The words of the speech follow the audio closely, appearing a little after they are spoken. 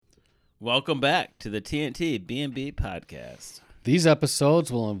Welcome back to the TNT B&B podcast. These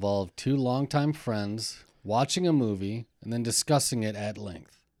episodes will involve two longtime friends watching a movie and then discussing it at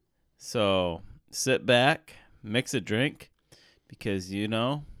length. So sit back, mix a drink, because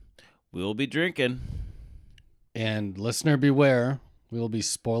we'll be drinking. And listener beware, we will be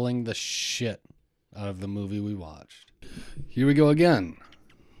spoiling the shit out of the movie we watched. Here we go again.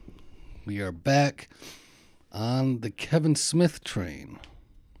 We are back on the Kevin Smith train.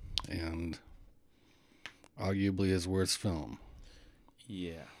 And arguably his worst film.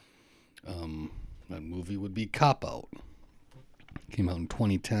 Yeah. That movie would be Cop Out. Came out in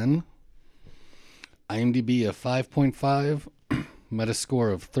 2010. IMDb a 5.5.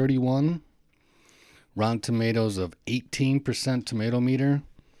 Metascore of 31. Rotten Tomatoes of 18% tomato meter.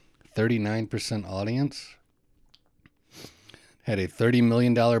 39% audience. Had a $30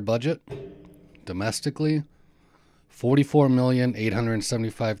 million budget domestically.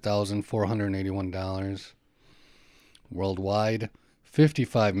 $44,875,481. Worldwide,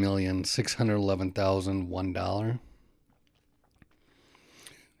 $55,611,001.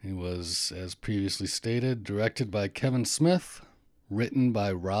 It was, as previously stated, directed by Kevin Smith, written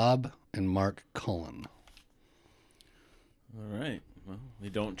by Rob and Mark Cullen. All right. Well, we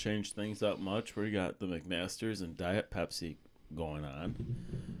don't change things up much. We got the McMasters and Diet Pepsi going on.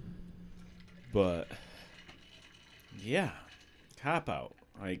 But yeah, Cop Out.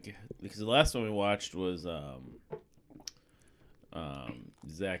 Because the last one we watched was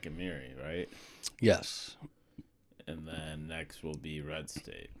Zack and Miri, right? Yes. And then next will be Red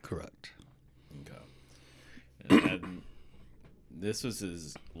State. Correct. Okay. And this was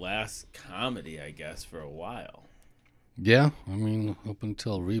his last comedy, I guess, for a while. Yeah, I mean, up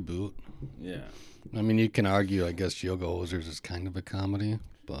until reboot. Yeah. I mean, you can argue, I guess, Yoga Hosers is kind of a comedy,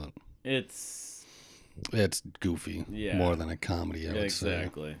 but It's goofy, Yeah. more than a comedy, I would say.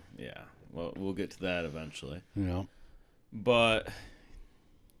 exactly. Yeah. Well, we'll get to that eventually. Yeah. But,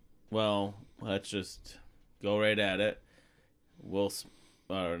 well, let's just go right at it. You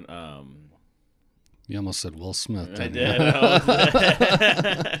almost said Will Smith. I did.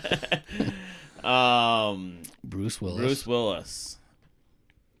 did. Bruce Willis. Bruce Willis.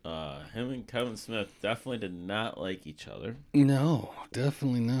 Him and Kevin Smith definitely did not like each other. No,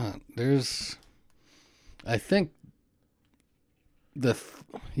 definitely not. I think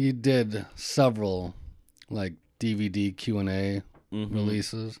he did several like DVD Q&A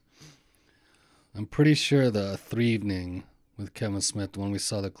releases. I'm pretty sure the 3 Evening with Kevin Smith, the one we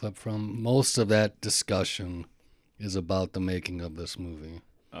saw the clip from, most of that discussion is about the making of this movie.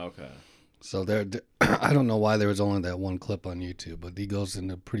 Okay. So I don't know why there was only that one clip on YouTube, but he goes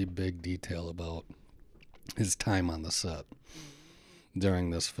into pretty big detail about his time on the set during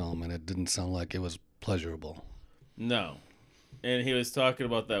this film, and it didn't sound like it was pleasurable. No. And he was talking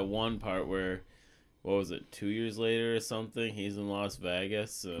about that one part where, what was it, 2 years later or something? He's in Las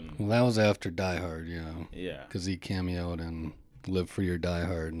Vegas. And Well, that was after Die Hard, yeah. Yeah. Because he cameoed in Live Free or Die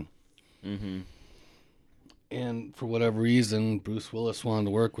Hard. Mm-hmm. And for whatever reason, Bruce Willis wanted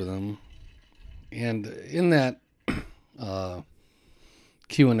to work with him. And in that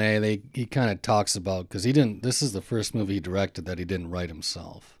Q&A, he kind of talks about, because this is the first movie he directed that he didn't write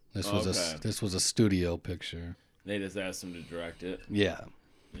himself. This was a studio picture. They just asked him to direct it. Yeah.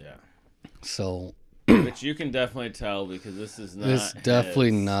 Yeah. So Which you can definitely tell because this is not it's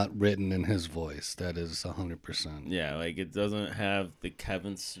definitely his. not written in his voice. That is 100%. Yeah, like it doesn't have the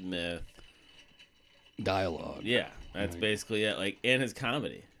Kevin Smith Dialogue. Yeah, that's basically it. Like in his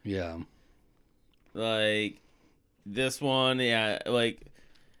comedy. Yeah. Like this one, yeah, like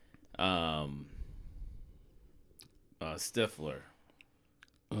Stifler.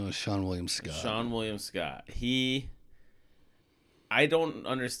 Sean William Scott. Sean William Scott. I don't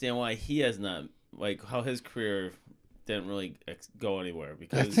understand why he has not, like, how his career didn't really go anywhere.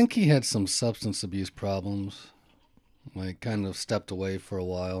 Because I think he had some substance abuse problems. Like, kind of stepped away for a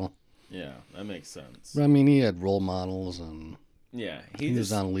while. Yeah, that makes sense. But, I mean, he had role models and yeah, he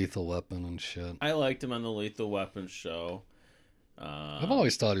was on Lethal Weapon and shit. I liked him on the Lethal Weapon show. I've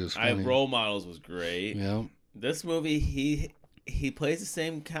always thought he was funny. Role Models was great. Yeah. This movie, he plays the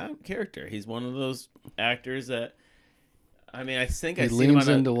same character. He's one of those actors that, I mean, I think he I seen him leans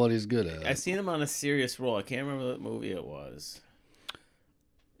on into what he's good at. I seen him on a serious role. I can't remember what movie it was.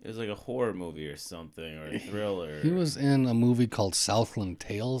 It was like a horror movie or something, or a thriller. He was in a movie called Southland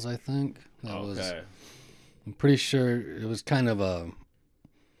Tales, I think. Okay. I'm pretty sure it was kind of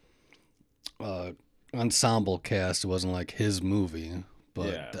a ensemble cast. It wasn't like his movie,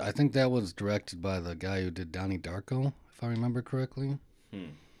 but Yeah. I think that was directed by the guy who did Donnie Darko, if I remember correctly.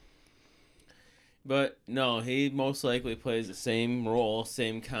 But no, he most likely plays the same role,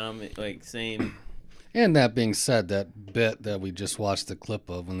 same comic, like same. And that being said, that bit that we just watched the clip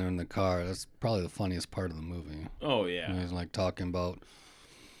of when they're in the car, that's probably the funniest part of the movie. Oh yeah. When he's like talking about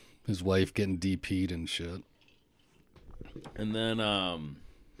his wife getting DP'd and shit. And then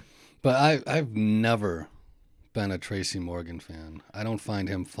But I've never been a Tracy Morgan fan. I don't find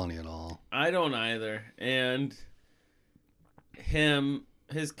him funny at all. I don't either. And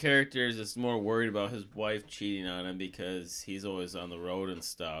his character is just more worried about his wife cheating on him because he's always on the road and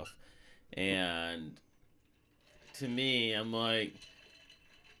stuff. And to me, I'm like,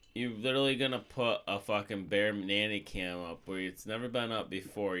 you're literally gonna put a fucking bare nanny cam up where it's never been up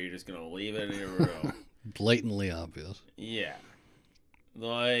before. You're just gonna leave it in your room. Blatantly obvious. Yeah.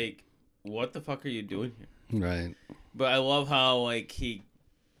 Like, what the fuck are you doing here? Right. But I love how, like, he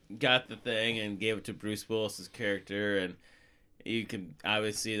got the thing and gave it to Bruce Willis's character, and you can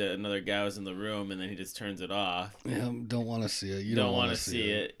obviously see that another guy was in the room, and then he just turns it off. Yeah, don't want to see it. You don't want to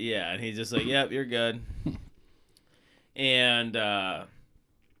see it. Yeah, and he's just like, yep, you're good. And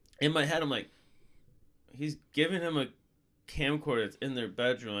in my head, I'm like, he's giving him a camcorder that's in their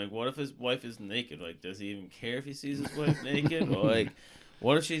bedroom. Like, what if his wife is naked? Like, does he even care if he sees his wife naked? Or, like,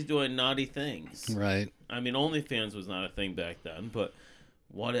 what if she's doing naughty things? Right. I mean, OnlyFans was not a thing back then, but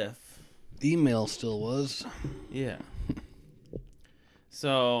what if? Email still was. Yeah.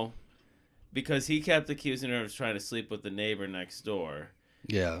 So, because he kept accusing her of trying to sleep with the neighbor next door.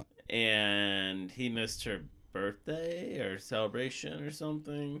 Yeah. And he missed her birthday or celebration or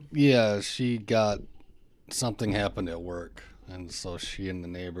something. Yeah, something happened at work, and so she and the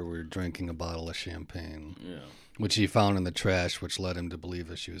neighbor were drinking a bottle of champagne. Yeah. Which he found in the trash, which led him to believe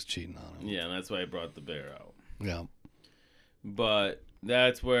that she was cheating on him. Yeah, and that's why he brought the bear out. Yeah. But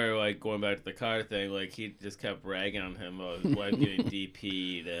that's where, like, going back to the car thing, like, he just kept ragging on him about his wife getting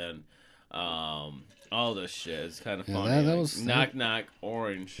DP'd and all this shit. It's kind of funny. That like, was knock, knock,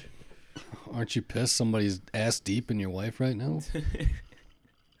 orange. Aren't you pissed somebody's ass deep in your wife right now?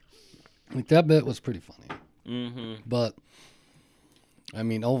 Like, that bit was pretty funny. Mm-hmm. But, I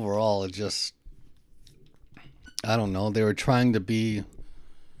mean, overall, it just... I don't know. They were trying to be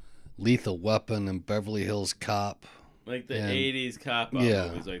Lethal Weapon and Beverly Hills Cop. Like the 80s cop out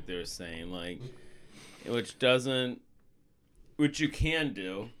movies, like they were saying. Like, which you can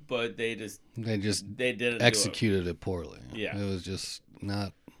do, but they didn't executed it poorly. Yeah. It was just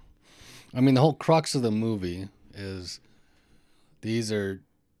not... I mean, the whole crux of the movie is these are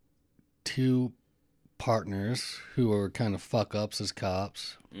two partners who are kind of fuck-ups as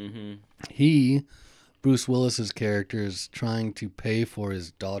cops. Mm-hmm. Bruce Willis's character is trying to pay for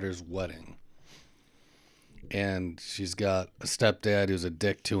his daughter's wedding. And she's got a stepdad who's a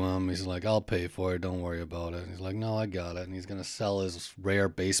dick to him. He's like, I'll pay for it. Don't worry about it. And he's like, no, I got it. And he's going to sell his rare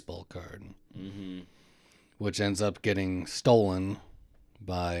baseball card, which ends up getting stolen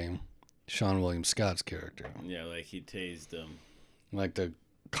by Sean William Scott's character. Yeah, like he tased him. Like the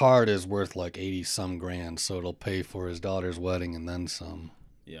card is worth like 80 some grand, so it'll pay for his daughter's wedding and then some.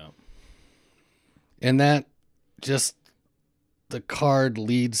 Yeah. And that just, the card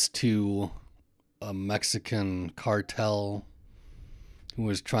leads to a Mexican cartel who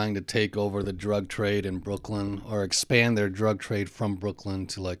is trying to take over the drug trade in Brooklyn, or expand their drug trade from Brooklyn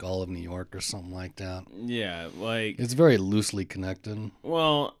to like all of New York or something like that. Yeah, like... It's very loosely connected.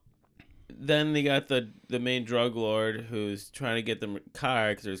 Well, then they got the main drug lord who's trying to get the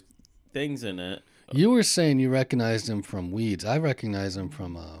car because there's things in it. You were saying you recognized him from Weeds. I recognize him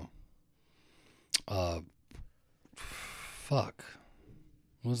from fuck.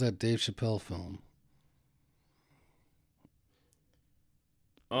 What was that Dave Chappelle film?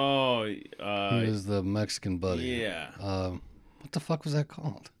 Oh, he was the Mexican buddy. Yeah. What the fuck was that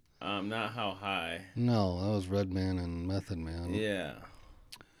called? Not How High. No, that was Redman and Method Man. Yeah.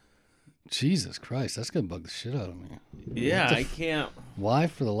 Jesus Christ, that's gonna bug the shit out of me. Yeah, I can't. Why,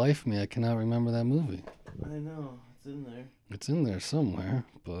 for the life of me, I cannot remember that movie. I know, it's in there. It's in there somewhere,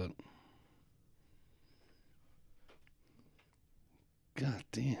 but... God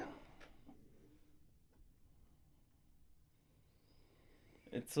damn.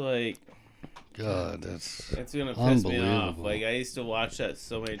 It's like... God, that's it's gonna piss me off. Like, I used to watch that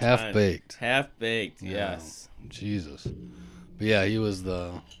so many times. Half-Baked. Half-Baked, yes. Jesus. But yeah, he was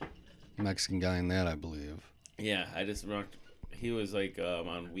the Mexican guy in that, I believe. Yeah, I just remember he was like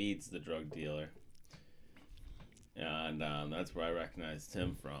on Weeds, the drug dealer. And that's where I recognized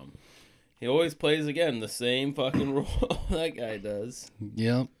him from. He always plays, again, the same fucking role that guy does.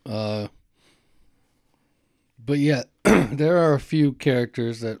 Yep. But yeah, there are a few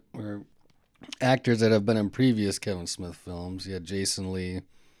characters that were actors that have been in previous Kevin Smith films. You had Jason Lee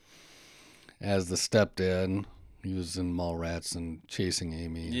as the stepdad. He was in Mallrats and Chasing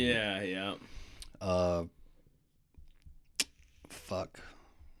Amy. Yeah, yeah. Fuck.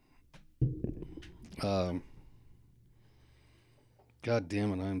 God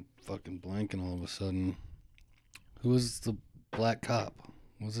damn it, I'm fucking blanking all of a sudden. Who was the black cop?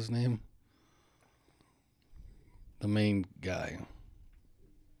 What's his name? The main guy.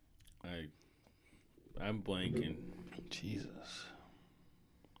 I'm blanking. Jesus.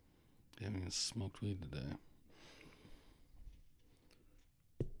 I haven't even smoked weed today.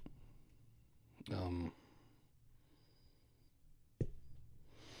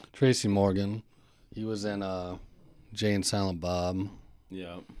 Tracy Morgan. He was in Jay and Silent Bob.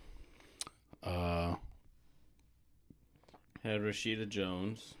 Yeah. Had Rashida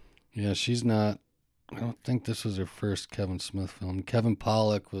Jones. Yeah, she's not. I don't think this was her first Kevin Smith film. Kevin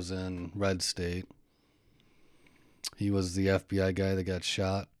Pollak was in Red State. He was the FBI guy that got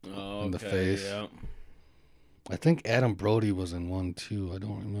shot in the face. Yeah. I think Adam Brody was in one too. I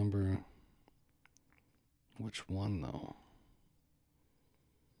don't remember which one though.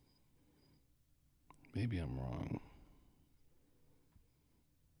 Maybe I'm wrong.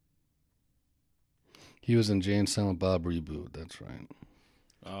 He was in Jay and Silent Bob reboot. That's right.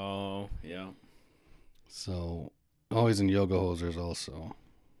 Oh, yeah. So, he's in Yoga Hosers also.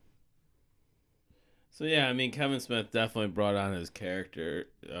 So yeah, I mean, Kevin Smith definitely brought on his character,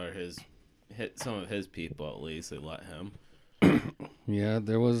 or hit some of his people at least. They let him. Yeah,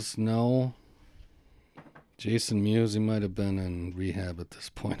 there was no Jason Mewes. He might have been in rehab at this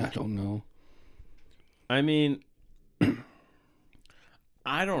point. I don't know. I mean,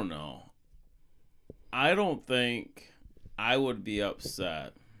 I don't know. I don't think I would be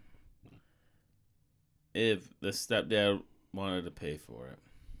upset if the stepdad wanted to pay for it.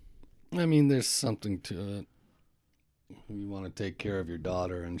 I mean, there's something to it. You want to take care of your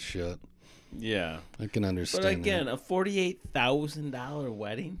daughter and shit. Yeah. I can understand. But again, a $48,000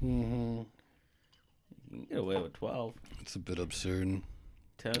 wedding? Mm-hmm. You can get away with 12. It's a bit absurd.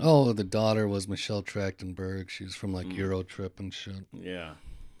 10. Oh, the daughter was Michelle Trachtenberg. She was from like Eurotrip and shit. Yeah.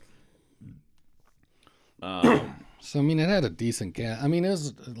 So, I mean, it had a decent cast. I mean, it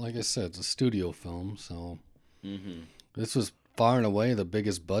was, like I said, it's a studio film, so this was far and away the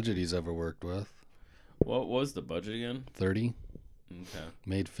biggest budget he's ever worked with. What was the budget again? 30. Okay.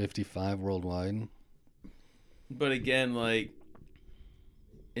 Made 55 worldwide. But again, like,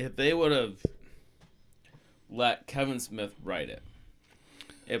 if they would have let Kevin Smith write it,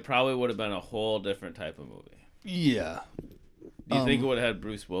 it probably would have been a whole different type of movie. Yeah. Do you think it would have had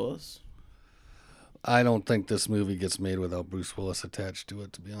Bruce Willis? I don't think this movie gets made without Bruce Willis attached to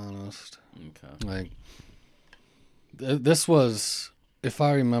it, to be honest. Okay. Like, this was, if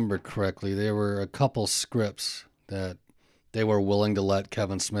I remember correctly, there were a couple scripts that they were willing to let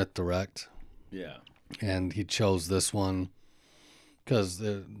Kevin Smith direct. Yeah. And he chose this one because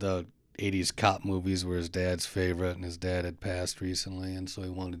the 80s cop movies were his dad's favorite, and his dad had passed recently, and so he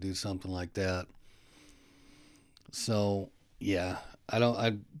wanted to do something like that. So, yeah, I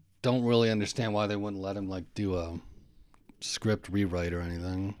don't really understand why they wouldn't let him like do a script rewrite or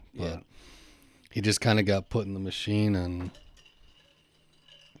anything, but he just kind of got put in the machine and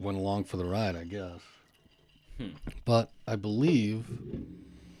went along for the ride, I guess. But I believe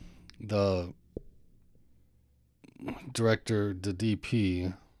the director, the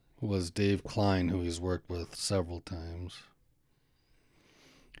DP, was Dave Klein, who he's worked with several times,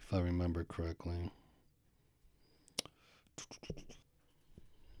 if I remember correctly.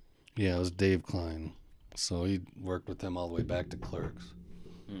 Yeah, it was Dave Klein. So he worked with him all the way back to Clerks.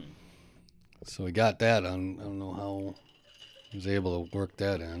 So he got that on. I don't know how he was able to work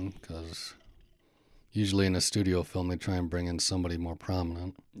that in, because usually in a studio film they try and bring in somebody more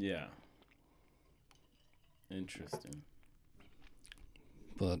prominent. Yeah. Interesting.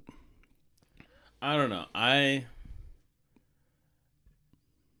 But I don't know.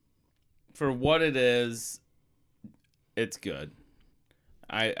 For what it is, it's good.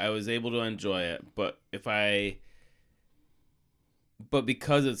 I was able to enjoy it, but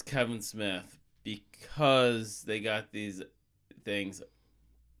because it's Kevin Smith, because they got these things,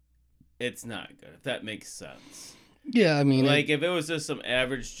 it's not good, if that makes sense. yeah, I mean, Like, if it was just some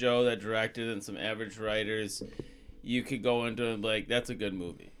average Joe that directed and some average writers, you could go into it and be like, that's a good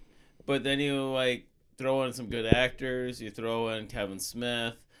movie. But then you, like, throw in some good actors, you throw in Kevin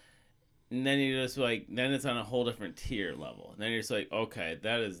Smith, and then you just, like, then it's on a whole different tier level. And then you're just like, okay,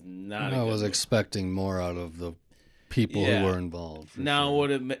 that is not a I good was movie. expecting more out of the people Yeah. who were involved. for Now, sure.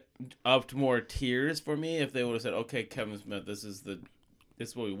 would it upped more tiers for me if they would have said, okay, Kevin Smith, this is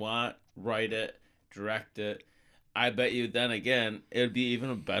what we want, write it, direct it. I bet you then again, it would be even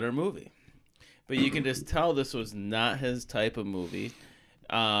a better movie. but you can just tell this was not his type of movie.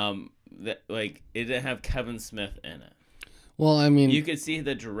 That like it didn't have Kevin Smith in it. Well, I mean, You could see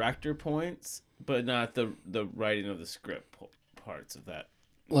the director points, but not the writing of the script parts of that.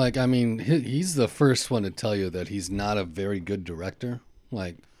 like, I mean, he's the first one to tell you that he's not a very good director.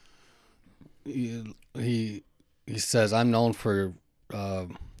 Like, he says, I'm known for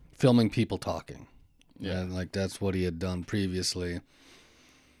filming people talking. Yeah. And, like, that's what he had done previously.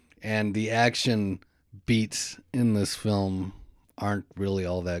 And the action beats in this film aren't really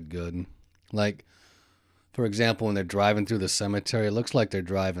all that good. Like, for example, when they're driving through the cemetery, it looks like they're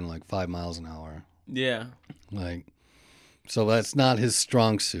driving like 5 miles an hour. Yeah. Like, so that's not his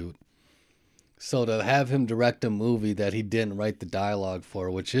strong suit. So to have him direct a movie that he didn't write the dialogue for,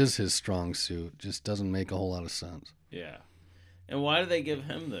 which is his strong suit, just doesn't make a whole lot of sense. Yeah. And why did they give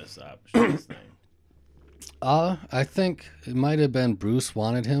him this option? This thing? I think it might have been Bruce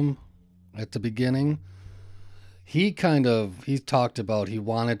wanted him at the beginning. He talked about he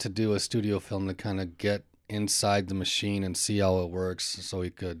wanted to do a studio film to kind of get inside the machine and see how it works so he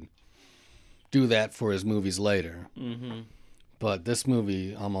could do that for his movies later. Mm-hmm. But this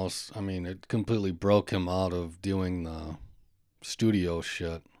movie it completely broke him out of doing the studio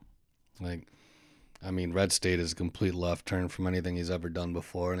shit. Like, I mean, Red State is a complete left turn from anything he's ever done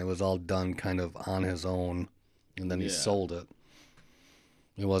before, and it was all done kind of on his own, and then he sold it.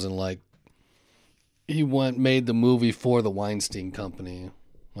 It wasn't like he made the movie for the Weinstein Company.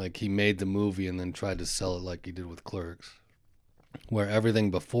 Like, he made the movie and then tried to sell it like he did with Clerks. Where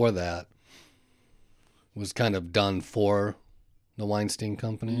everything before that was kind of done for the Weinstein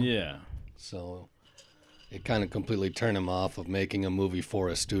Company. Yeah. So it kind of completely turned him off of making a movie for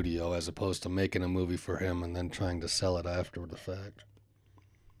a studio as opposed to making a movie for him and then trying to sell it after the fact.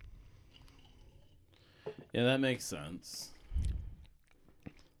 Yeah, that makes sense.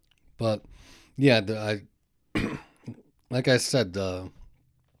 But yeah, like I said, the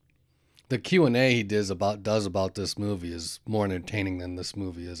Q&A he does about this movie is more entertaining than this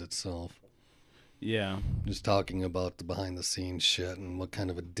movie is itself. Yeah. Just talking about the behind the scenes shit and what kind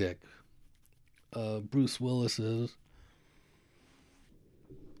of a dick Bruce Willis is.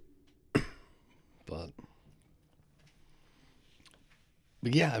 But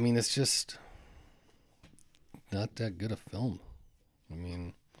yeah, I mean, it's just not that good a film. I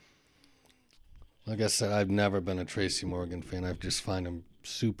mean, like I said, I've never been a Tracy Morgan fan. I just find him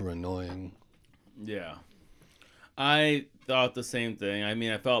super annoying. Yeah. I thought the same thing. I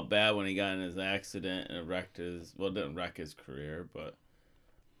mean, I felt bad when he got in his accident and it didn't wreck his career, but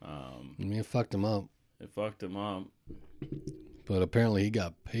I mean, it fucked him up. it fucked him up. But apparently he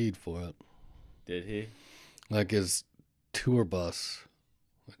got paid for it. Did he? Like his tour bus.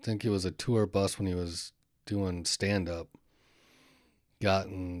 I think it was a tour bus when he was doing stand-up. Got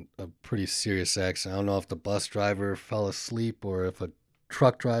in a pretty serious accident. I don't know if the bus driver fell asleep or if a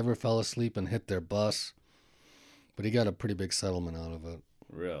truck driver fell asleep and hit their bus. But he got a pretty big settlement out of it.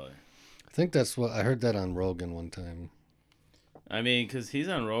 Really? I think that's what I heard that on Rogan one time. I mean, because he's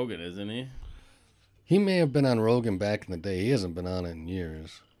on Rogan, isn't he? He may have been on Rogan back in the day. He hasn't been on it in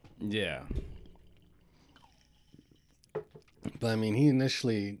years. Yeah. But I mean, he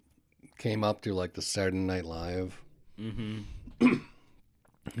initially came up through like the Saturday Night Live. Mm-hmm.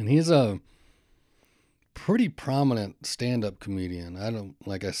 And he's a pretty prominent stand-up comedian.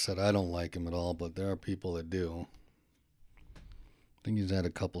 Like I said, I don't like him at all, but there are people that do. I think he's had a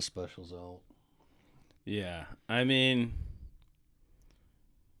couple specials out. Yeah. I mean,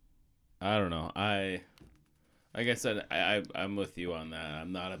 I don't know. Like I said, I'm with you on that.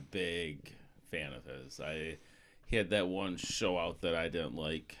 I'm not a big fan of his. He had that one show out that I didn't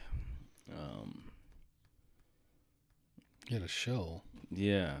like. He had a show.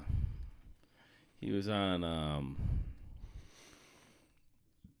 Yeah. He was on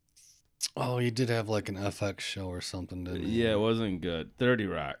Oh, he did have like an FX show or something, didn't he? yeah, it wasn't good. 30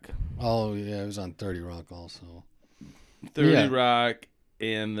 Rock. Oh, yeah, he was on 30 Rock also. 30 Rock,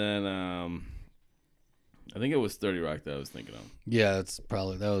 and then I think it was 30 Rock that I was thinking of. Yeah,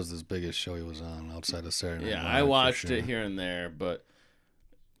 that was his biggest show he was on outside of Saturday Night Yeah, Live, I watched sure. it here and there, but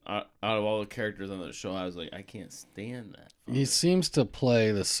out of all the characters on the show, I was like, I can't stand that. He seems to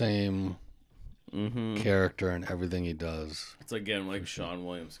play the same Mm-hmm. character in everything he does. It's again like Sean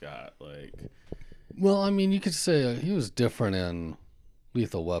William Scott. Like, Well, I mean, you could say he was different in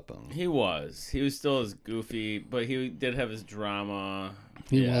Lethal Weapon. he was still as goofy, but he did have his drama.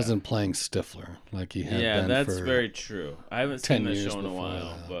 He wasn't playing Stifler like he had been that's for very true. I haven't 10 seen the years show in a before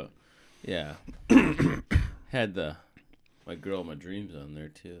while, that. but yeah, had my girl, my dreams on there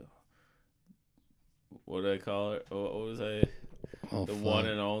too. What did I call her? What was I? Oh, The fuck. one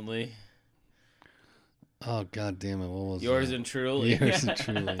and only. Oh, God damn it. What was Yours that? and truly. Yours and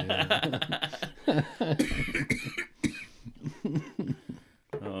truly, yeah.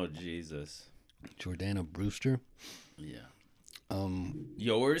 Oh, Jesus. Jordana Brewster. Yeah.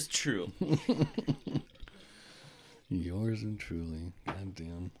 Yours truly. Yours and truly. God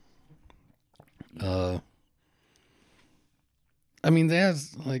damn. I mean,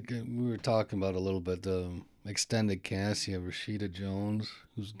 there's, like, we were talking about a little bit, the extended cast. You have Rashida Jones,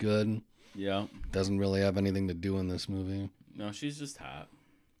 who's good. Yeah. Doesn't really have anything to do in this movie. No, she's just hot.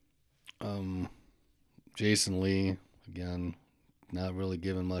 Jason Lee, again, not really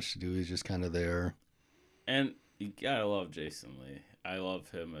given much to do. He's just kind of there. And you gotta love Jason Lee. I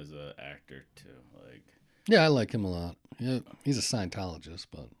love him as an actor, too. Like, Yeah, I like him a lot. Yeah, he's a Scientologist,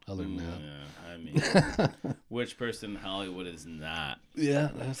 but other than that. Yeah, I mean, which person in Hollywood is not? Yeah,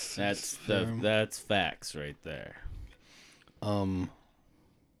 that's facts right there.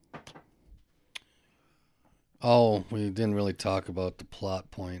 Oh, we didn't really talk about the plot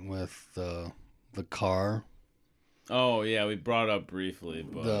point with the car. Oh yeah, we brought up briefly,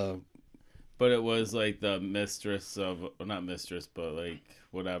 but it was like the mistress of, well, not mistress, but like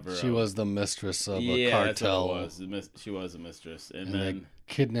whatever. She was the mistress of a cartel. That's what it was. She was a mistress, and then they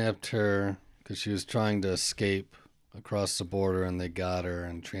kidnapped her because she was trying to escape across the border, and they got her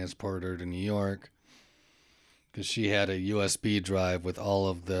and transported her to New York because she had a USB drive with all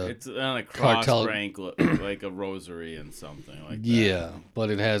of the it's on a cross rank like a rosary and something like that. Yeah, but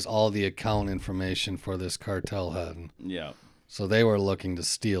it has all the account information for this cartel head. Yeah. So they were looking to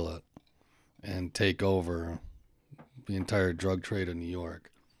steal it and take over the entire drug trade in New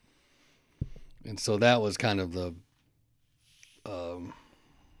York. And so that was kind of the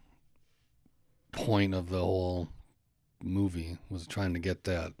point of the whole movie, was trying to get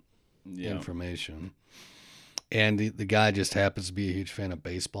that information. And the guy just happens to be a huge fan of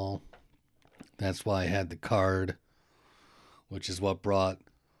baseball. That's why I had the card, which is what brought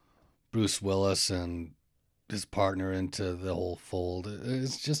Bruce Willis and his partner into the whole fold.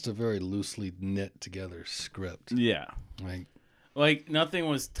 It's just a very loosely knit together script. Yeah. Like nothing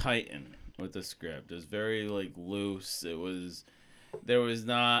was tightened with the script. It was very like loose. There was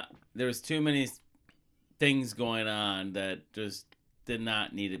too many things going on that just did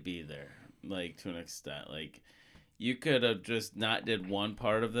not need to be there, like, to an extent. Like, you could have just not did one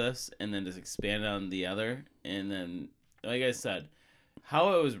part of this and then just expanded on the other, and then, like I said,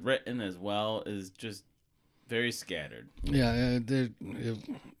 how it was written as well is just very scattered. Yeah,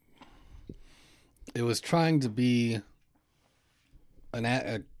 it was trying to be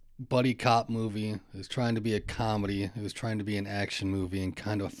a buddy cop movie. It was trying to be a comedy. It was trying to be an action movie, and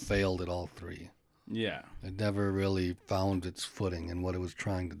kind of failed at all three. Yeah. It never really found its footing in what it was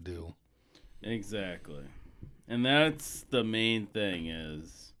trying to do. Exactly. And that's the main thing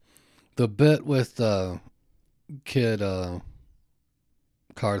is... The bit with the kid...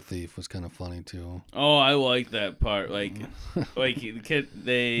 car thief was kind of funny too. Oh, I like that part. Like the kid,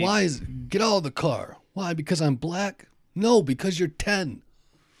 get out of the car. Why? Because I'm black? No, because you're 10.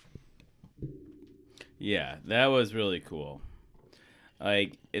 Yeah, that was really cool.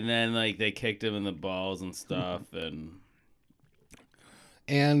 Like, and then like they kicked him in the balls and stuff, and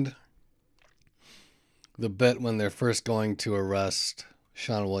the bit when they're first going to arrest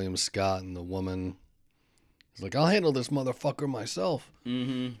Sean William Scott, and the woman is like, "I'll handle this motherfucker myself."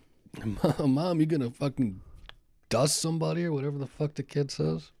 Mm-hmm. Mom, you gonna fucking dust somebody or whatever the fuck the kid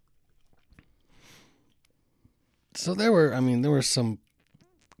says? So there were some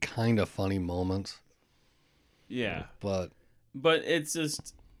kind of funny moments. Yeah. But it's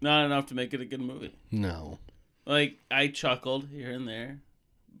just not enough to make it a good movie. No. Like, I chuckled here and there,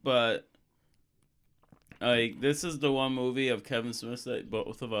 but like, this is the one movie of Kevin Smith that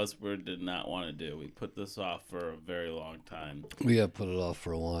both of us did not want to do. We put this off for a very long time. We have put it off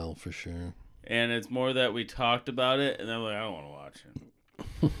for a while, for sure. And it's more that we talked about it, and I'm like, I don't want to watch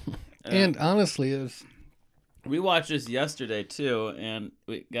it. And honestly, we watched this yesterday, too, and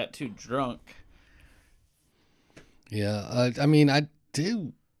we got too drunk. Yeah, I mean, I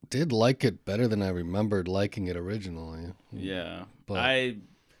did like it better than I remembered liking it originally. Yeah, but I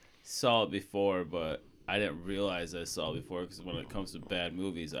saw it before, but I didn't realize I saw it before, because when it comes to bad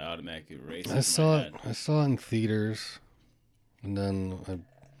movies, I automatically erase it. I saw it in theaters, and then I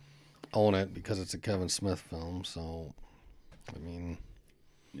own it because it's a Kevin Smith film. So, I mean,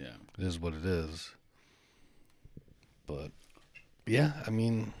 yeah, it is what it is. But yeah, I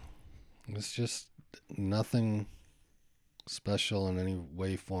mean, it's just nothing special in any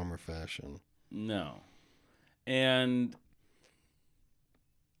way, form, or fashion. No. And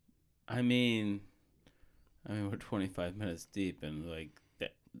I mean we're 25 minutes deep, and like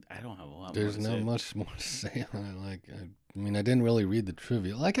I don't have a lot There's more to not say. much more to say on it. Like, I mean, I didn't really read the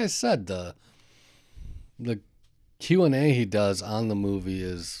trivia. Like I said, the Q&A he does on the movie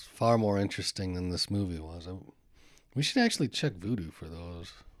is far more interesting than this movie was. We should actually check Vudu for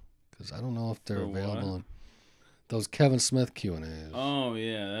those, because I don't know if they're For available. what? In those Kevin Smith Q&As. Oh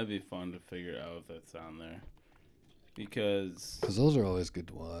yeah, that'd be fun to figure out if that's on there. Because Those are always good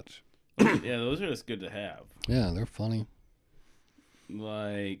to watch. yeah, those are just good to have. Yeah, they're funny.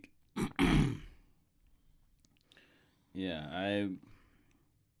 Like, yeah,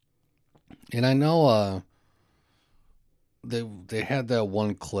 And I know they had that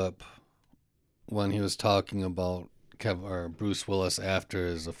one clip when he was talking about Bruce Willis after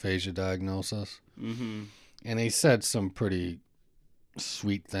his aphasia diagnosis. Mm-hmm. And he said some pretty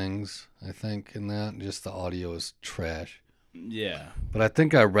sweet things, I think, in that. Just the audio is trash. Yeah. But I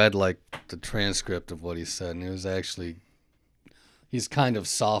think I read like the transcript of what he said, and it was actually he's kind of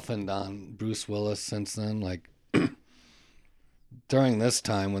softened on Bruce Willis since then. Like during this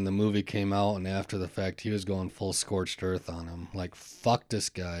time when the movie came out and after the fact, he was going full scorched earth on him. Like, fuck this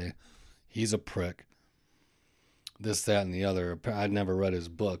guy. He's a prick. This, that, and the other. I'd never read his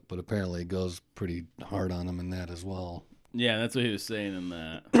book, but apparently it goes pretty hard on him in that as well. Yeah, that's what he was saying in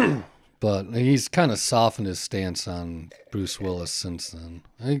that. But he's kind of softened his stance on Bruce Willis since then.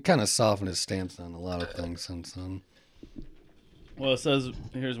 He kind of softened his stance on a lot of things since then. Well, it says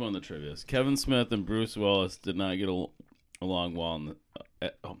here's one of the trivias. Kevin Smith and Bruce Willis did not get along well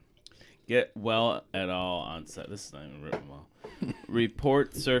get well at all on set. This is not even written well.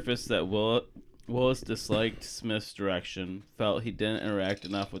 Reports surfaced that Willis disliked Smith's direction, felt he didn't interact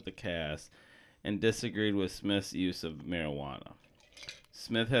enough with the cast, and disagreed with Smith's use of marijuana.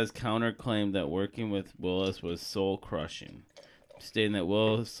 Smith has counterclaimed that working with Willis was soul-crushing, stating that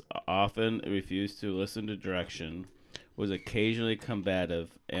Willis often refused to listen to direction, was occasionally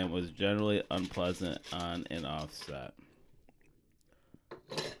combative, and was generally unpleasant on and off set.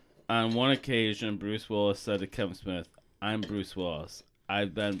 On one occasion, Bruce Willis said to Kevin Smith, "I'm Bruce Willis.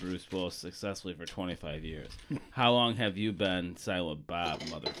 I've been Bruce Willis successfully for 25 years. How long have you been Silent Bob,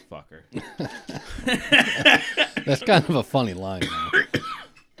 motherfucker?" That's kind of a funny line, though.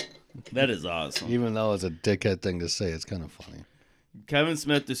 That is awesome. Even though it's a dickhead thing to say, it's kind of funny. Kevin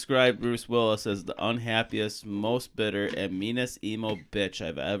Smith described Bruce Willis as the unhappiest, most bitter, and meanest emo bitch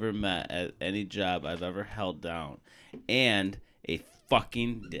I've ever met at any job I've ever held down. And a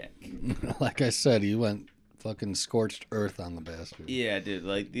fucking dick. Like I said, he went fucking scorched earth on the bastard. Yeah, dude,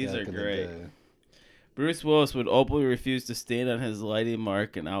 like, these Back are in the great. day. Bruce Willis would openly refuse to stand on his lighting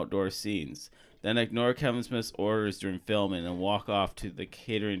mark in outdoor scenes, then ignore Kevin Smith's orders during filming and walk off to the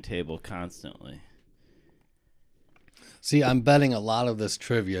catering table constantly. See, I'm betting a lot of this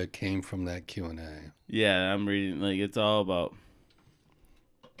trivia came from that Q&A. Yeah, I'm reading, like, it's all about...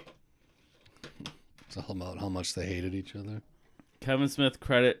 It's all about how much they hated each other. Kevin Smith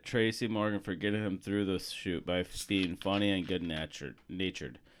credit Tracy Morgan for getting him through the shoot by being funny and good-natured.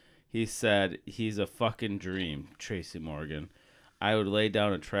 He said, "He's a fucking dream, Tracy Morgan. I would lay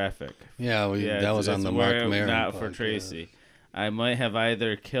down in traffic." Yeah, that was on the Mark Maron Not podcast. for Tracy. I might have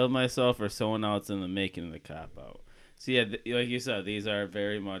either killed myself or someone else in the making of the cop-out. So yeah, like you said, these are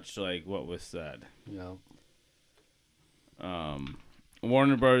very much like what was said. Yeah.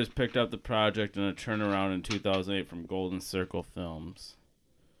 Warner Brothers picked up the project in a turnaround in 2008 from Golden Circle Films.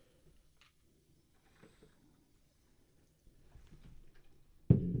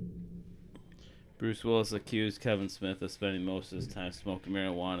 Bruce Willis accused Kevin Smith of spending most of his time smoking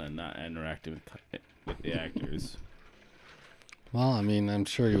marijuana and not interacting with the actors. Well, I mean, I'm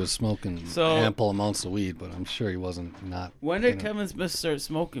sure he was smoking ample amounts of weed, but I'm sure he wasn't not. When did Kevin Smith start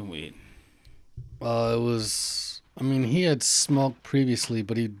smoking weed? It was, I mean, he had smoked previously,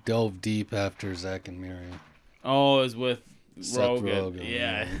 but he dove deep after Zack and Miri. Oh, it was with Seth Rogen. Rogen,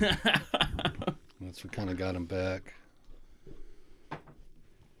 Yeah. That's what kind of got him back.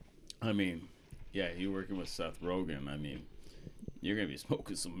 I mean, yeah, you're working with Seth Rogen. I mean, you're going to be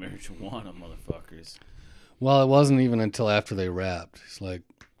smoking some marijuana, motherfuckers. Well, it wasn't even until after they wrapped. It's like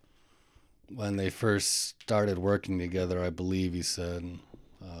when they first started working together, I believe he said,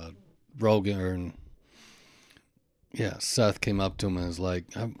 Rogen, Seth came up to him and was like,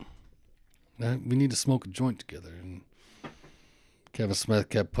 we need to smoke a joint together. And Kevin Smith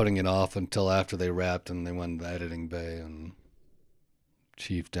kept putting it off until after they wrapped and they went to the editing bay and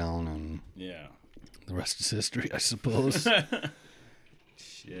Chief down, and yeah, the rest is history, I suppose.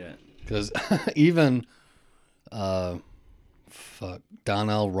 Shit. Because even Donnell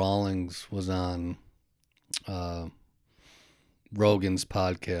Rawlings was on Rogan's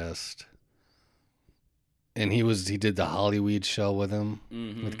podcast and he did the Hollywood show with him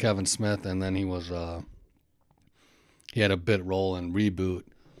Mm-hmm. with Kevin Smith, and then he had a bit role in Reboot,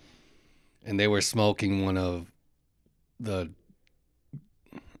 and they were smoking one of the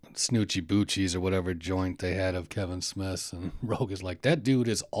Snoochie Boochies or whatever joint they had of Kevin Smith's, and Rogue is like, that dude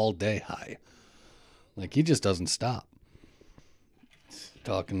is all day high. Like, he just doesn't stop.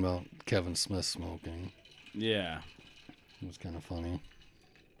 Talking about Kevin Smith smoking. Yeah. It was kind of funny.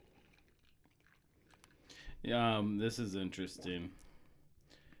 Yeah, this is interesting.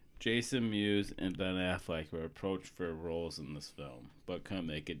 Jason Mewes and Ben Affleck were approached for roles in this film, but couldn't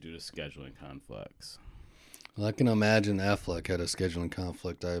make it due to scheduling conflicts. Well, I can imagine Affleck had a scheduling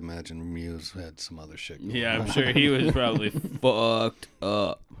conflict. I imagine Mewes had some other shit going Yeah, on. I'm sure he was probably fucked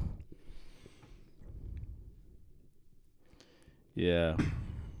up. Yeah.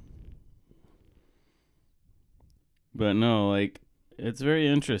 But no, like, it's very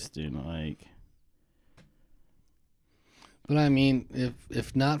interesting. Like, But I mean,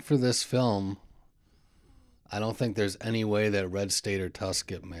 if not for this film, I don't think there's any way that Red State or Tusk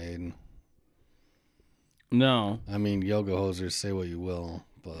get made. no. I mean, Yoga Hosers, say what you will,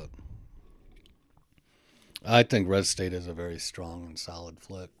 but I think Red State is a very strong and solid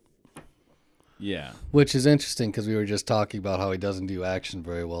flick. Yeah. Which is interesting because we were just talking about how he doesn't do action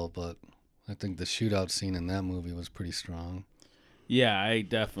very well, but I think the shootout scene in that movie was pretty strong. Yeah, I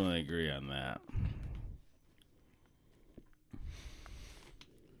definitely agree on that.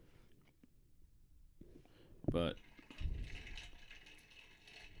 But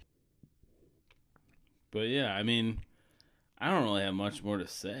yeah, I mean, I don't really have much more to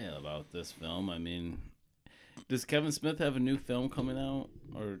say about this film. I mean, does Kevin Smith have a new film coming out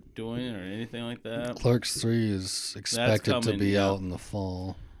or doing or anything like that? Clerks 3 is expected to coming, be yeah. out in the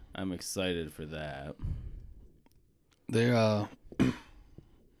fall. I'm excited for that. They I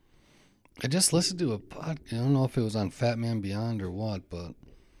just listened to a pod. I don't know if it was on Fat Man Beyond or what, but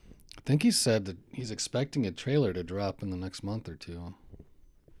I think he said that he's expecting a trailer to drop in the next month or two.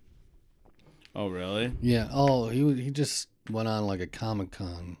 Oh, really? Yeah. Oh, he just went on like a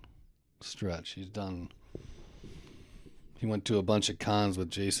Comic-Con stretch. He went to a bunch of cons with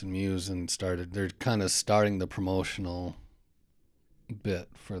Jason Mewes and they're kind of starting the promotional bit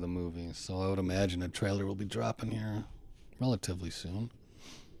for the movie. So I would imagine a trailer will be dropping here relatively soon.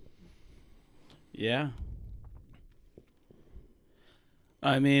 Yeah.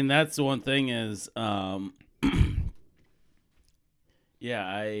 I mean, that's the one thing is,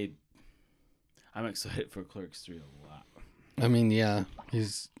 yeah, I'm excited for Clerks 3 a lot. I mean, yeah,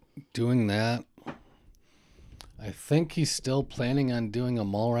 he's doing that. I think he's still planning on doing a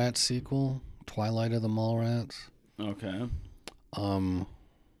Mallrats sequel, Twilight of the Mallrats. Okay.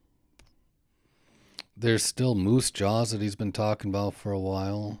 There's still Moose Jaws that he's been talking about for a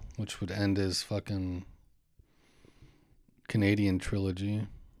while, which would end his fucking Canadian trilogy.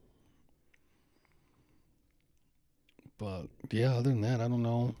 But yeah, other than that, I don't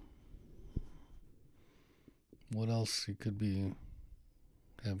know what else he could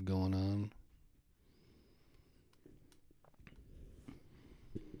have going on.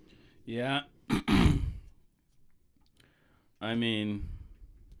 Yeah. I mean,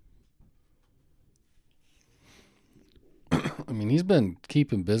 he's been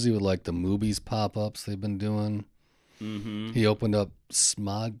keeping busy with like the movies pop-ups they've been doing. mm-hmm. He opened up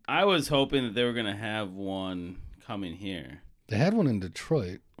Smog. I was hoping that they were going to have one coming here. They had one in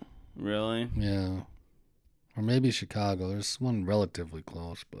Detroit. Really? Yeah. Or maybe Chicago. There's one relatively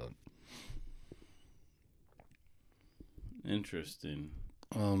close, but Interesting.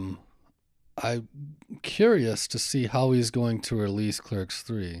 I'm curious to see how he's going to release Clerks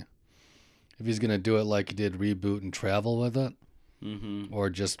 3. If he's going to do it like he did Reboot and travel with it, Mm-hmm.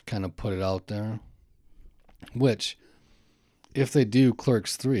 or just kind of put it out there. Which, if they do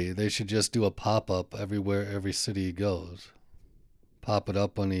Clerks 3, they should just do a pop-up everywhere, every city he goes. Pop it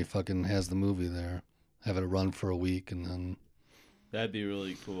up when he fucking has the movie there. Have it run for a week, and then... That'd be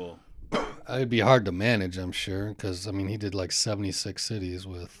really cool. It'd be hard to manage, I'm sure, because, I mean, he did like 76 cities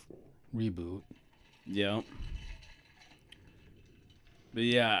with Reboot. Yeah. But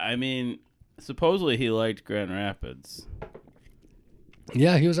yeah, I mean, supposedly he liked Grand Rapids.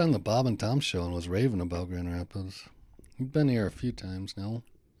 Yeah, he was on the Bob and Tom show and was raving about Grand Rapids. He's been here a few times now.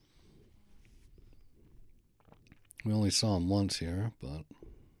 We only saw him once here, but...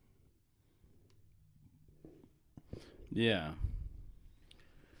 Yeah.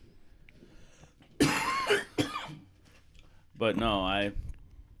 But no,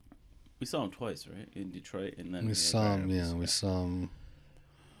 we saw him twice, right? In Detroit, and then we saw him. Grand Yeah, Rapids. we saw him.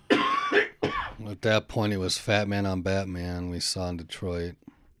 At that point, it was Fat Man on Batman. We saw in Detroit.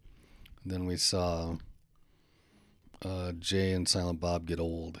 Then we saw Jay and Silent Bob Get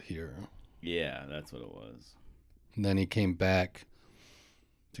Old here. Yeah, that's what it was. And then he came back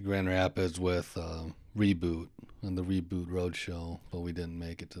to Grand Rapids with Reboot on the Reboot Roadshow, but we didn't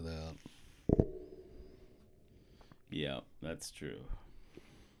make it to that. Yeah, that's true.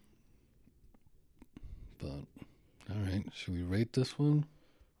 But, all right, should we rate this one?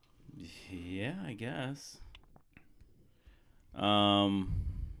 Yeah, I guess. I'm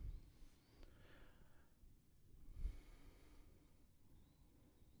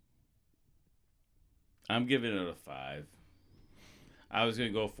giving it a 5. I was gonna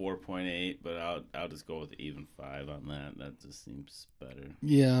go 4.8, but I'll just go with even 5 on that. That just seems better.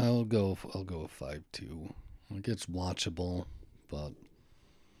 Yeah, I'll go with 5 too. Like, it's watchable, but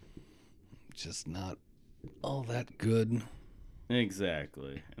just not all that good.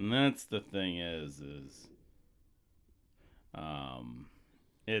 Exactly, and that's the thing is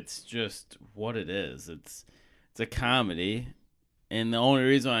it's just what it is. It's a comedy, and the only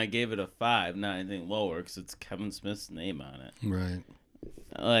reason I gave it a 5, not anything lower, because it's Kevin Smith's name on it. Right.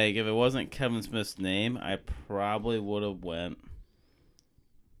 Like, if it wasn't Kevin Smith's name, I probably would have went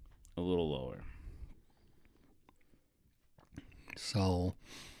a little lower. So,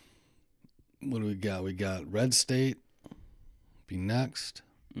 what do we got? We got Red State be next.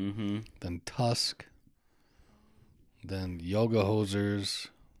 Mm-hmm. Then Tusk. Then Yoga Hosers.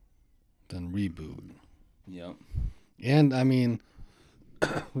 Then Reboot. Yep. And, I mean,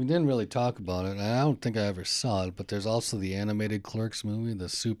 we didn't really talk about it. And I don't think I ever saw it, but there's also the animated Clerks movie, the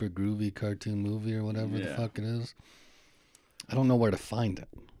super groovy cartoon movie or whatever the fuck it is. I don't know where to find it.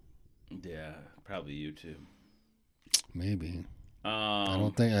 Yeah, probably YouTube. Maybe.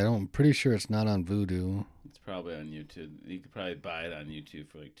 I'm pretty sure it's not on Vudu. It's probably on YouTube. You could probably buy it on YouTube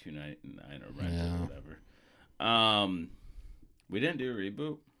for like $2.99 or rent it or whatever. We didn't do a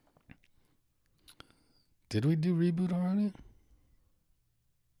reboot. Did we do Reboot already?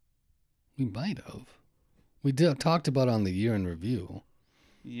 We might have. We talked about it on the year in review.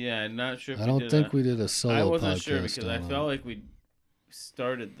 Yeah, I'm not sure if I don't think we did a solo podcast. I wasn't sure because I felt like we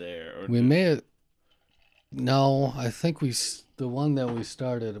started there. Or we may have... No, I think the one that we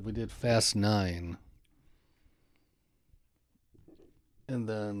started, we did Fast 9. And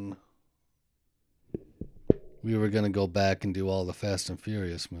then we were going to go back and do all the Fast and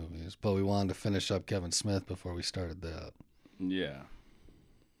Furious movies, but we wanted to finish up Kevin Smith before we started that. Yeah.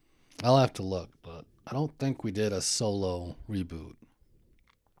 I'll have to look, but I don't think we did a solo reboot.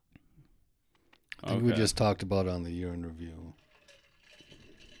 I think we just talked about it on the year in review.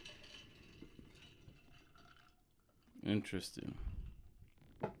 Interesting.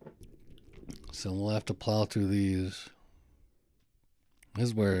 So we'll have to plow through these. This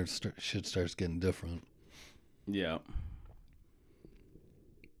is where shit starts getting different. Yeah.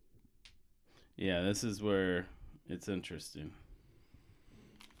 Yeah, this is where it's interesting.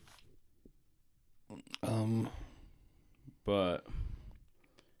 But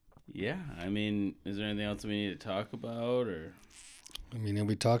yeah, I mean, is there anything else we need to talk about, or? I mean, have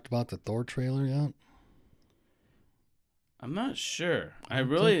we talked about the Thor trailer yet? I'm not sure. I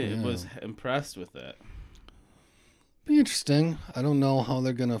really was impressed with it. Be interesting. I don't know how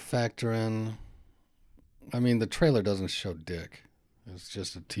they're gonna factor in. I mean, the trailer doesn't show dick. It's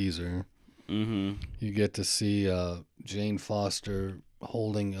just a teaser. Mm-hmm. You get to see Jane Foster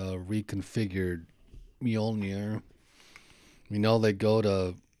holding a reconfigured Mjolnir. We know they go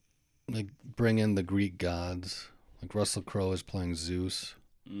to bring in the Greek gods. Like Russell Crowe is playing Zeus.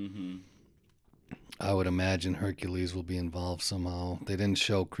 Mm-hmm. I would imagine Hercules will be involved somehow. They didn't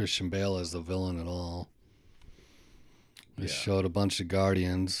show Christian Bale as the villain at all. They showed a bunch of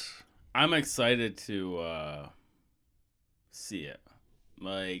Guardians. I'm excited to see it.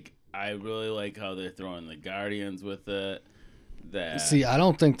 Like, I really like how they're throwing the Guardians with it. See, I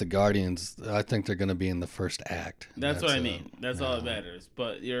don't think the Guardians, I think they're going to be in the first act. That's what I mean. That's all that matters.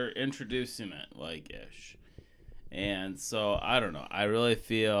 But you're introducing it, like-ish. And so, I don't know. I really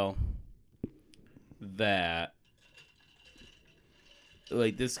feel that,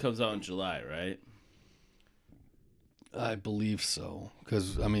 like, this comes out in July, right? I believe so.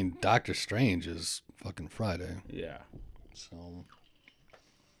 Because, I mean, Doctor Strange is fucking Friday. Yeah. So.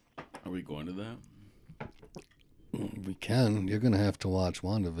 Are we going to that? We can. You're going to have to watch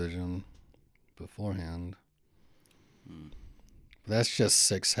WandaVision beforehand. That's just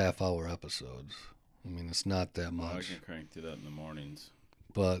 6 half-hour episodes. I mean, it's not that much. I can crank through that in the mornings.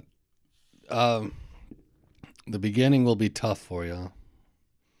 But the beginning will be tough for you.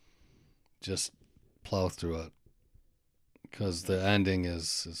 Just plow through it. Because the ending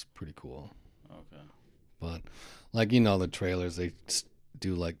is pretty cool. Okay. But, like, you know, the trailers, they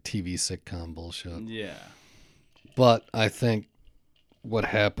do, like, TV sitcom bullshit. Yeah. But I think what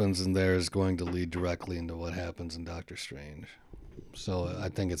happens in there is going to lead directly into what happens in Doctor Strange. So I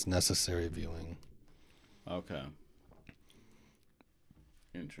think it's necessary viewing. Okay.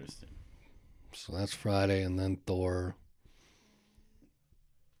 Interesting. So that's Friday, and then Thor.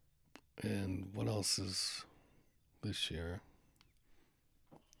 And what else is this year?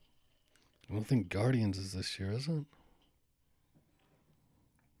 I don't think Guardians is this year, is it?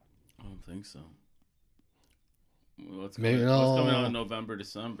 I don't think so. What's Maybe coming out no. in November,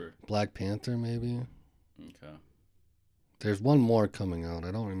 December? Black Panther, maybe. Okay. There's one more coming out.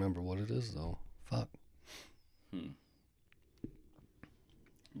 I don't remember what it is though. Fuck.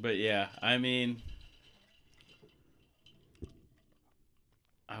 But yeah, I mean,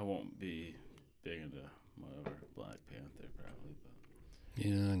 I won't be big into whatever Black Panther probably, but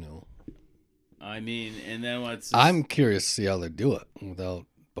Yeah, I know. I mean, and then what's I'm curious to see how they do it without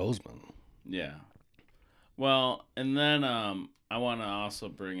Boseman. yeah. Well, and then I want to also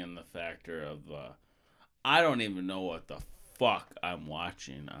bring in the factor of I don't even know what the fuck I'm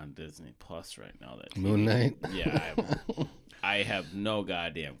watching on Disney Plus right now. That TV. Moon Knight. Yeah, I have no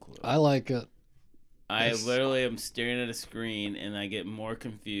goddamn clue. I like it. I literally am staring at a screen and I get more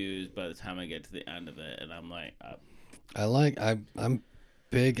confused by the time I get to the end of it, and I'm like, I'm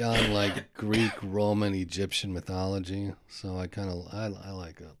big on like Greek, Roman, Egyptian mythology, so I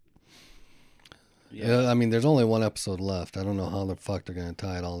like it. Yeah, I mean, there's only one episode left. I don't know how the fuck they're gonna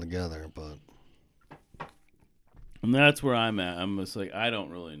tie it all together, but and that's where I'm at. I'm just like, I don't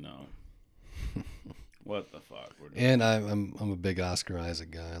really know what the fuck we're doing. And I'm a big Oscar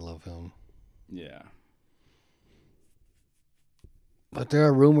Isaac guy. I love him. Yeah. But there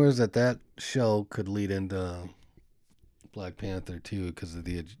are rumors that show could lead into Black Panther too because of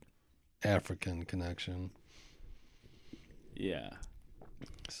the African connection. Yeah.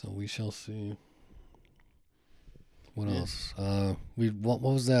 So we shall see. What else? What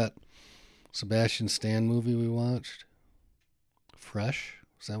was that Sebastian Stan movie we watched? Fresh?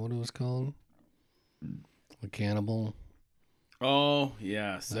 Is that what it was called? The Cannibal. Oh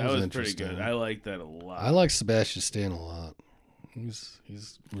yes, that was pretty interesting. good. I like that a lot. I like Sebastian Stan a lot. He's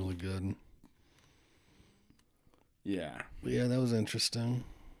really good. Yeah. But yeah, that was interesting.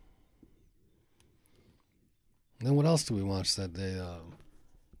 And then what else did we watch that day?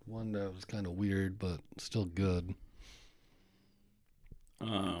 One that was kind of weird but still good.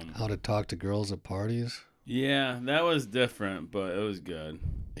 How to Talk to Girls at Parties. Yeah, that was different, but it was good.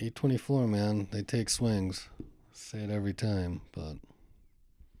 A24, man, they take swings. I say it every time, but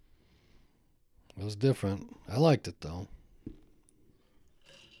it was different. I liked it though.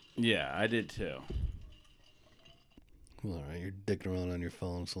 Yeah, I did too. Well, all right, you're dicking around on your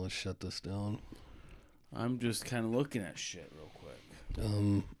phone, so let's shut this down. I'm just kind of looking at shit real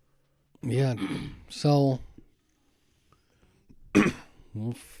quick. Yeah, so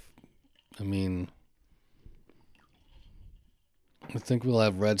I mean, I think we'll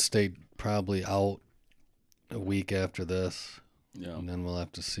have Red State probably out a week after this. Yeah. And then we'll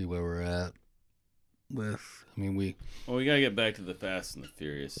have to see where we're at with, we gotta get back to the Fast and the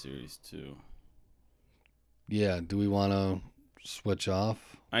Furious series too. Yeah, do we want to switch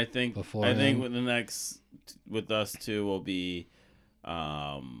off? I think with the next with us two will be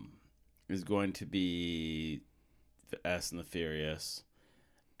is going to be Fast and the Furious.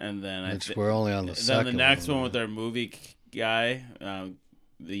 And then we're only on the second. Then the next one with our movie guy,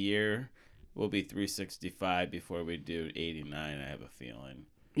 the year will be 365 before we do 89. I have a feeling.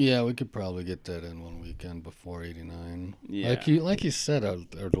 Yeah, we could probably get that in one weekend before 89. Yeah, like you said, our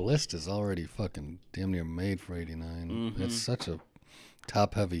list is already fucking damn near made for 89. Mm-hmm. It's such a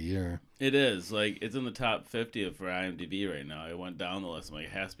top heavy year. It is. Like, it's in the top 50 for IMDb right now. I went down the list. I'm like,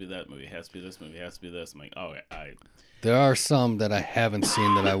 it has to be that movie. It has to be this movie. It has to be this. I'm like, oh, There are some that I haven't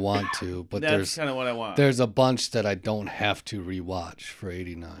seen that I want to, but that's kind of what I want. There's a bunch that I don't have to rewatch for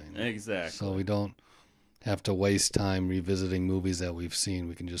 89. Exactly. So we don't have to waste time revisiting movies that we've seen.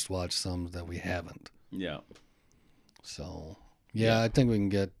 We can just watch some that we haven't. Yeah. So, yeah, I think we can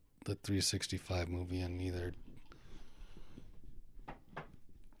get the 365 movie in either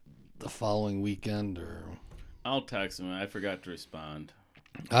the following weekend or... I'll text him. I forgot to respond.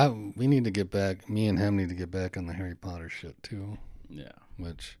 We need to get back. Me and him need to get back on the Harry Potter shit too. Yeah.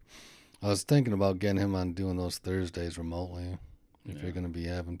 Which I was thinking about getting him on doing those Thursdays remotely. If you're gonna be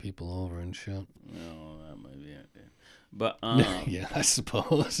having people over and shit. No, that might be it. But yeah, I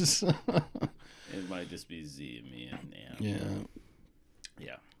suppose. it might just be Z and me and Nan. Yeah.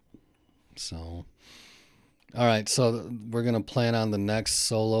 Yeah. So. All right, so we're gonna plan on the next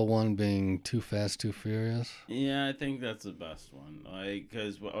solo one being Too Fast, Too Furious. Yeah, I think that's the best one. Like,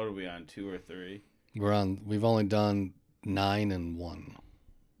 because what are we on, 2 or 3? We've only done 9 and 1.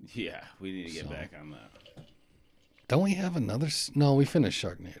 Yeah, we need to get back on that. Don't we have another? No, we finished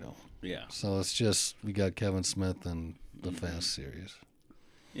Sharknado. Yeah. So it's just we got Kevin Smith and the Fast series.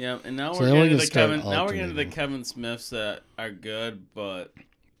 Yeah, and now So we're then we getting can to start Now we're getting to the alternating. Kevin Smiths that are good but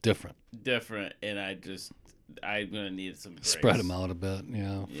Different. and I'm gonna need some breaks. Spread them out a bit.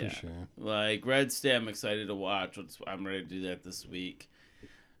 Yeah, Yeah. for sure. Like Red State, I'm excited to watch. I'm ready to do that this week.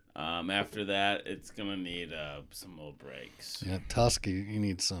 After that, it's gonna need some little breaks. Yeah, Tusky, you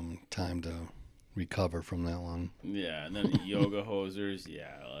need some time to recover from that one. Yeah, and then Yoga Hosers.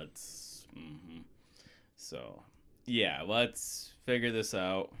 Yeah, let's. So, yeah, let's figure this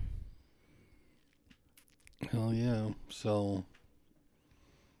out. Hell yeah. So,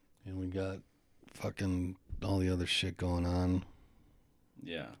 and we got fucking all the other shit going on.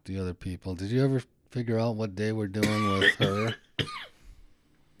 Yeah. The other people. Did you ever figure out what day we're doing with her?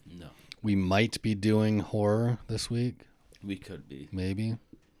 No. We might be doing horror this week. We could be. Maybe.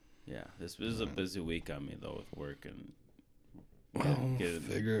 Yeah, this is a busy week on me though with work and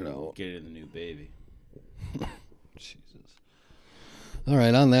Figure it out. getting the new baby. Jesus. All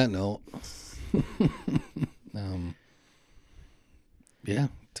right. On that note, yeah.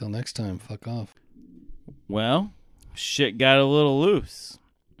 Till next time. Fuck off. Well, shit got a little loose.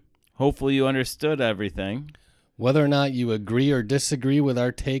 Hopefully you understood everything. Whether or not you agree or disagree with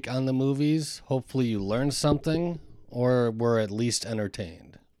our take on the movies, hopefully you learned something or were at least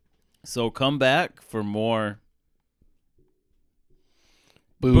entertained. So come back for more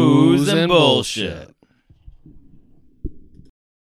Booze and bullshit.